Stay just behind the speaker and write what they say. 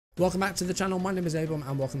Welcome back to the channel. My name is Abram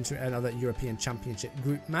and welcome to another European Championship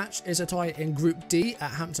group match. It's a tie in Group D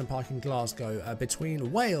at Hampden Park in Glasgow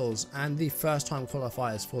between Wales and the first time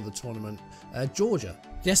qualifiers for the tournament, Georgia.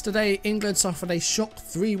 Yesterday, England suffered a shock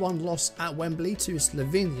 3-1 loss at Wembley to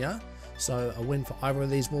Slovenia. So a win for either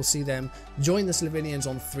of these will see them join the Slovenians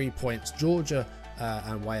on 3 points. Georgia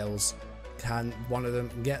and Wales, can one of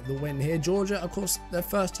them get the win here? Georgia, of course, their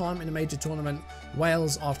first time in a major tournament.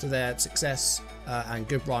 Wales, after their success and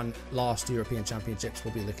good run last European Championships,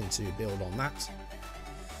 will be looking to build on that.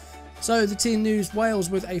 So the team news: Wales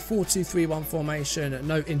with a 4-2-3-1 formation,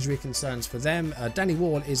 no injury concerns for them. Danny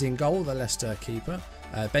Ward is in goal, the Leicester keeper.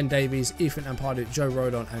 Ben Davies, Ethan Ampadu, Joe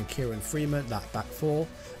Rodon and Kieran Freeman, that back four.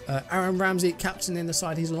 Aaron Ramsey captain in the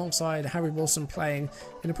side. He's alongside Harry Wilson, playing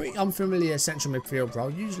in a pretty unfamiliar central midfield role,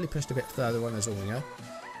 usually pushed a bit further on as a winger.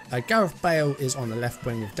 Gareth Bale is on the left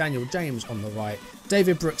wing with Daniel James on the right.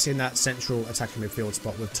 David Brooks in that central attacking midfield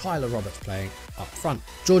spot with Tyler Roberts playing up front.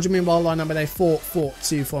 Georgia meanwhile line up with a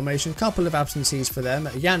 4-4-2 formation. Couple of absentees for them.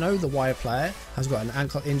 Yano, the wire player, has got an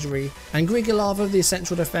ankle injury, and Grigolava, the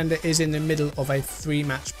central defender, is in the middle of a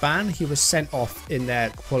 3-match ban. He was sent off in their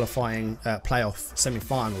qualifying playoff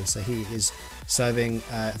semi-final, so he is serving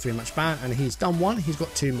a 3-match ban, and he's done one. He's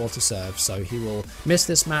got 2 more to serve, so he will miss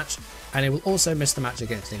this match, and he will also miss the match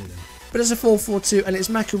against England. But it's a 4-4-2, and it's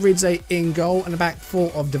MacLeod in goal, and a back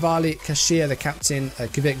four of Diwali, Kashir the captain,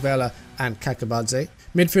 Kivik Vela and Kakabadze.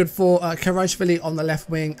 Midfield four, Karashvili on the left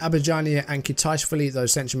wing, Abijania and Kitashvili,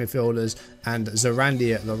 those central midfielders, and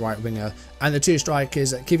Zorandia, the right winger, and the 2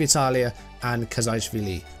 strikers, Kivitalia and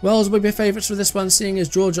Kazajvili. Wales will be favourites for this one, seeing as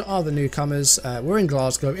Georgia are the newcomers. We're in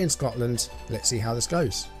Glasgow, in Scotland. Let's see how this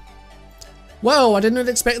goes. Well, I did not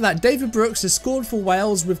expect that. David Brooks has scored for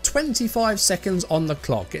Wales with 25 seconds on the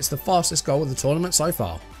clock. It's the fastest goal of the tournament so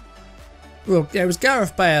far. Well, it was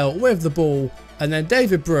Gareth Bale with the ball, and then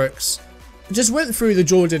David Brooks just went through the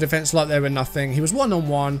Georgia defence like they were nothing. He was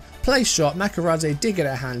one-on-one, place shot. Makaradze did get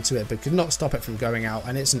a hand to it, but could not stop it from going out,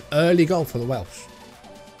 and it's an early goal for the Welsh.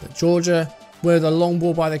 But Georgia with a long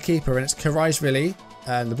ball by the keeper, and it's Karajvili,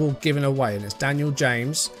 and the ball given away, and it's Daniel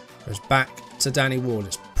James. Goes back to Danny Ward.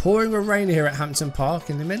 It's pouring with rain here at Hampden Park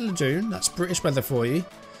in the middle of June. That's British weather for you.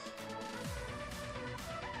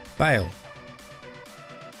 Bale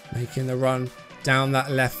making the run down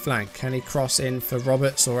that left flank. Can he cross in for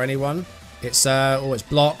Roberts or anyone? It's it's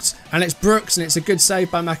blocked, and it's Brooks, and it's a good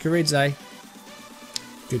save by Makaridze.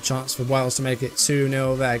 Good chance for Wales to make it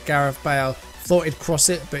 2-0 there. Gareth Bale thought he'd cross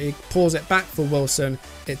it, but he pulls it back for Wilson.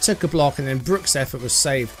 It took a block, and then Brooks' effort was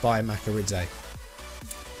saved by Makaridze.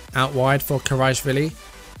 Out wide for Karajvili.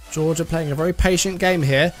 Georgia playing a very patient game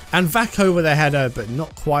here, and Vako with a header, but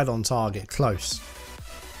not quite on target. Close.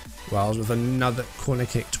 Wales with another corner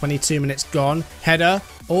kick. 22 minutes gone. Header.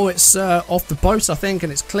 Oh, it's off the post, I think,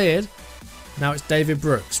 and it's cleared. Now it's David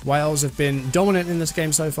Brooks. Wales have been dominant in this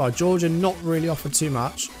game so far. Georgia not really offered too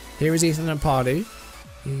much. Here is Ethan Ampadu.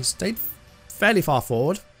 He stayed fairly far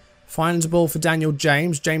forward. Finds a ball for Daniel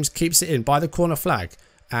James. James keeps it in by the corner flag,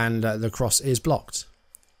 and the cross is blocked.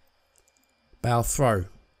 Bale throw.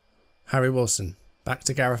 Harry Wilson. Back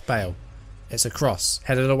to Gareth Bale. It's a cross.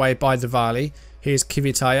 Headed away by Diwali. Here's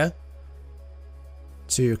Kivitaya.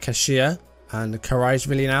 To Kashir and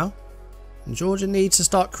Karajvili now. And Georgia needs to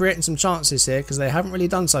start creating some chances here, because they haven't really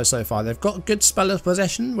done so far. They've got a good spell of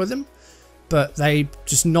possession with them, but they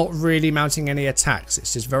just not really mounting any attacks.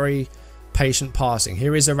 It's just very patient passing.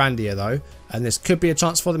 Here is Zorandia though, and this could be a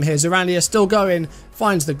chance for them here. Zorandia still going.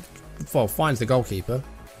 Finds the goalkeeper.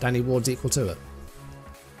 Danny Ward's equal to it.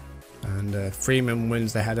 And Freeman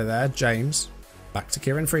wins the header there. James. Back to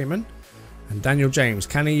Kieran Freeman. And Daniel James.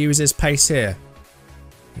 Can he use his pace here?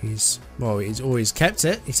 He's always kept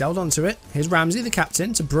it. He's held on to it. Here's Ramsey, the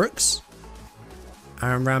captain, to Brooks.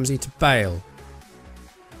 Aaron Ramsey to Bale.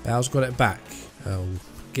 Bale's got it back. Oh,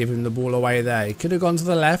 give him the ball away there. He could have gone to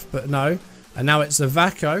the left, but no. And now it's a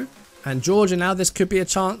Vako. And Georgia now, this could be a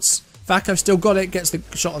chance. Vako still got it. Gets the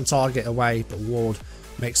shot on target away, but Ward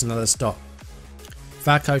makes another stop.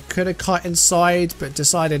 Vako could have cut inside, but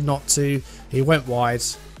decided not to. He went wide.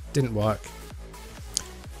 Didn't work.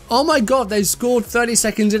 Oh my god, they scored 30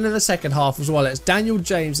 seconds into the second half as well. It's Daniel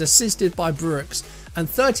James assisted by Brooks, and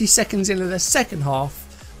 30 seconds into the second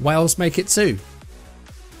half, Wales make it 2.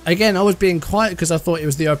 Again, I was being quiet because I thought it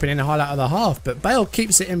was the opening highlight of the half, but Bale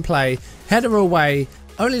keeps it in play. Header away,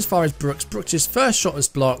 only as far as Brooks. Brooks' first shot is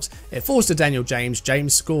blocked. It falls to Daniel James.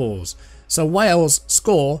 James scores. So Wales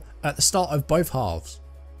score at the start of both halves.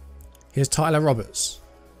 Here's Tyler Roberts.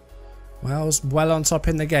 Wales well on top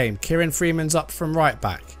in the game. Kieran Freeman's up from right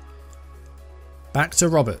back. Back to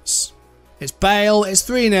Roberts. It's Bale, it's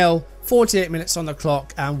 3-0, 48 minutes on the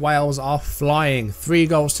clock, and Wales are flying.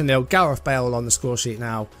 3-0. Gareth Bale on the score sheet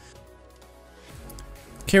now.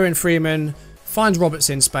 Kieran Freeman finds Roberts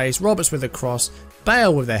in space. Roberts with a cross.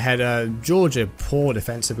 Bale with a header. Georgia poor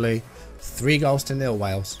defensively. 3-0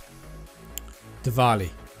 Wales. Diwali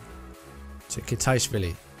to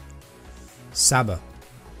Kitaishvili. Saba.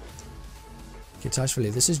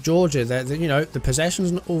 Kitaishvili. This is Georgia. They're, you know, the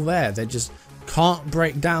possession's not all there. They just can't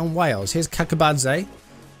break down Wales. Here's Kakabadze.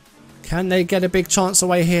 Can they get a big chance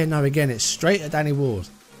away here? No, again, it's straight at Danny Ward.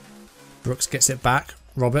 Brooks gets it back.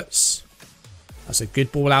 Roberts. That's a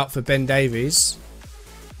good ball out for Ben Davies.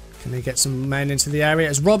 Can they get some men into the area?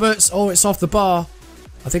 It's Roberts. Oh, it's off the bar.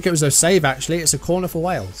 I think it was a save, actually. It's a corner for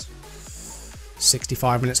Wales.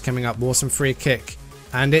 65 minutes coming up. Awesome free kick.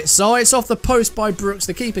 And it's off the post by Brooks.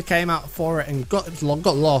 The keeper came out for it and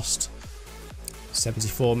got lost.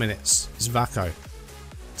 74 minutes. It's Vako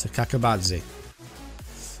to Kakabadze.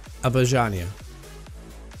 Abajania.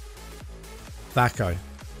 Vako.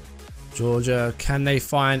 Georgia, can they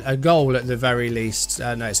find a goal at the very least?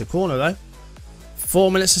 No, it's a corner though.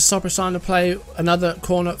 4 minutes of stoppage time to play. Another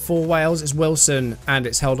corner for Wales. It's Wilson and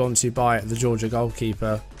it's held on to by the Georgia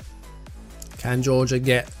goalkeeper. Can Georgia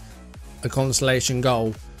get a consolation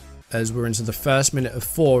goal as we're into the first minute of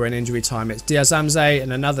 4 in injury time? It's Diazamze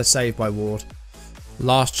and another save by Ward.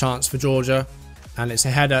 Last chance for Georgia and it's a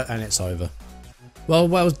header and it's over. Well,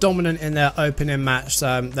 Wales dominant in their opening match.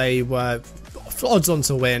 They were odds on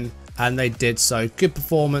to win and they did so. Good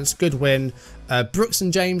performance, good win. Brooks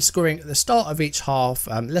and James scoring at the start of each half,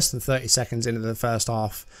 less than 30 seconds into the first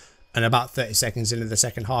half and about 30 seconds into the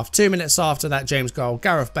second half. 2 minutes after that James goal,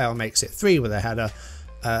 Gareth Bale makes it 3 with a header.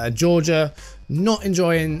 Georgia not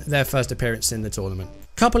enjoying their first appearance in the tournament.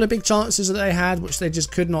 Couple of big chances that they had which they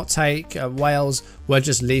just could not take. Wales were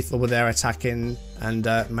just lethal with their attacking and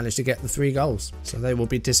managed to get the 3 goals. So they will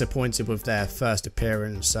be disappointed with their first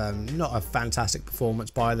appearance. Not a fantastic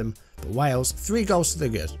performance by them, but Wales 3 goals to the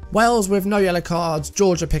good. Wales with no yellow cards.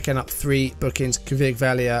 Georgia picking up 3 bookings.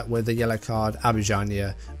 Kvigvelia with a yellow card.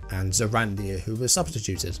 Abijania and Zarandia who was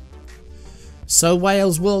substituted. So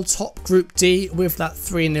Wales will top Group D with that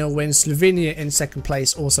 3-0 win. Slovenia in second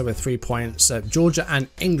place also with 3 points. Georgia and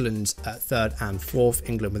England at 3rd and 4th.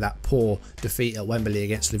 England with that poor defeat at Wembley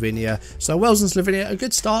against Slovenia. So Wales and Slovenia a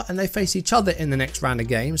good start and they face each other in the next round of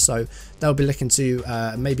games. So they'll be looking to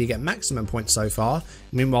maybe get maximum points so far.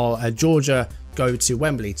 Meanwhile Georgia go to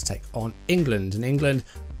Wembley to take on England. And England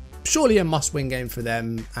surely a must-win game for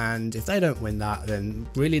them, and if they don't win that then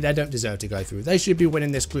really they don't deserve to go through. They should be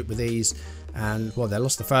winning this group with ease, and well, they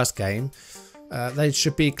lost the first game. They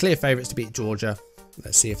should be clear favourites to beat Georgia.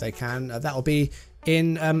 Let's see if they can. That'll be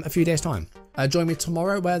in a few days time. Join me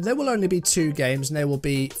tomorrow where there will only be 2 games and they will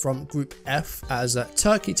be from Group F as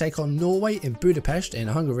Turkey take on Norway in Budapest in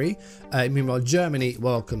Hungary. Meanwhile Germany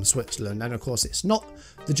welcome Switzerland, and of course it's not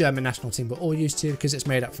the German national team we're all used to because it's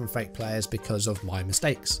made up from fake players because of my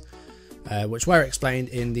mistakes. Which were explained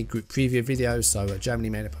in the group preview video. So Germany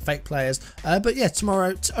made up of fake players. But yeah,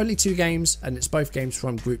 tomorrow only 2 games and it's both games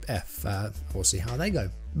from Group F. We'll see how they go.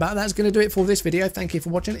 But that's going to do it for this video. Thank you for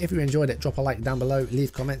watching. If you enjoyed it, drop a like down below,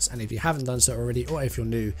 leave comments, and if you haven't done so already, or if you're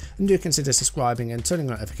new, then do consider subscribing and turning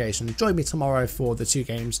on notifications. Join me tomorrow for the 2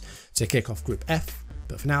 games to kick off Group F.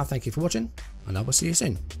 But for now, thank you for watching and I will see you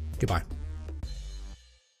soon. Goodbye.